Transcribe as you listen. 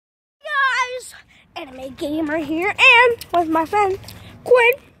guys, Anime Gamer here, and with my friend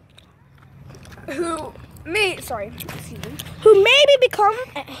Quinn, who may become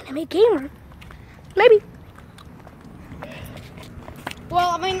an anime gamer. Maybe. Well,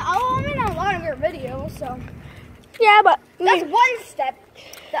 I mean, I'm in a lot of your videos, so Yeah, but that's one step.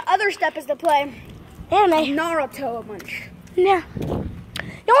 The other step is to play anime. Naruto a bunch. Yeah.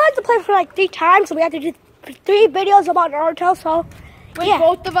 You only have to play for like 3 times, so we have to do 3 videos about Naruto. So With yeah.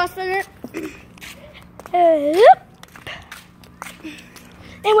 both of us in it. Yep.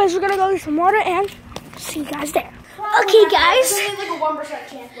 Anyways, we're gonna go get some water and see you guys there. Okay, guys. There's like a 1%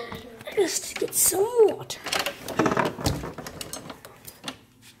 chance we'll be here. Just get some water.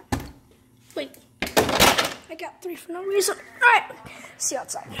 Wait. I got 3 for no reason. Alright. See you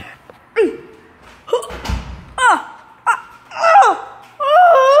outside.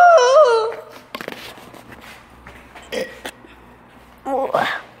 Oh.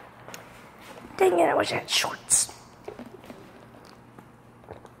 Dang it, I wish I had shorts.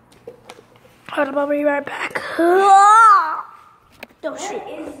 Hold up, I'll be right back. Don't shoot.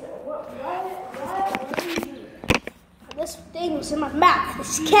 This thing was in my mouth.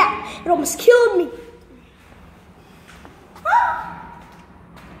 This cat. It almost killed me.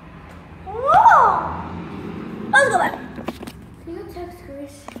 Let's go back. Can you text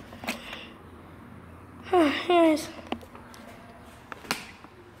Grace? Anyways.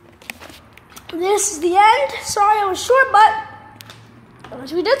 This is the end. Sorry I was short, but at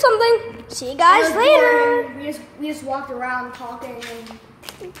least we did something. See you guys later. We just walked around talking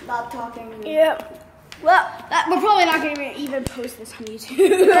and not talking. Yeah. Well, We're probably not going to even post this on YouTube.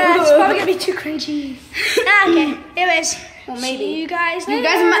 it's probably gonna be too cringy. Okay. Anyways, Well, maybe. see you guys later.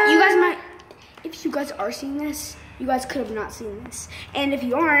 You guys might. If you guys are seeing this, you guys could have not seen this. And if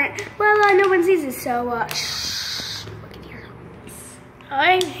you aren't, well, no one sees this. So, shh. Look at here.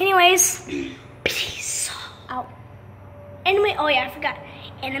 Alright. Anyways, peace out. Anyway, oh yeah, I forgot.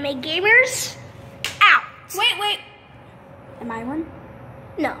 Anime Gamers out. Wait. Am I one?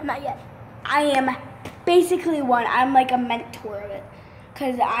 No, not yet. I am basically one. I'm like a mentor of it.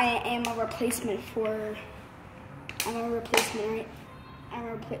 Because I am a replacement for... I'm a replacement, right?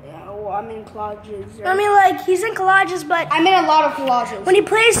 I'm in collages. I mean, like, he's in collages, but I'm in a lot of collages. when he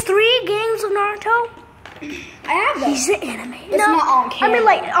plays 3 games of Naruto, I have those. he's an anime. It's not on camera. I mean,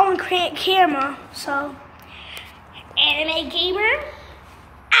 like, on camera, so. Anime Gamer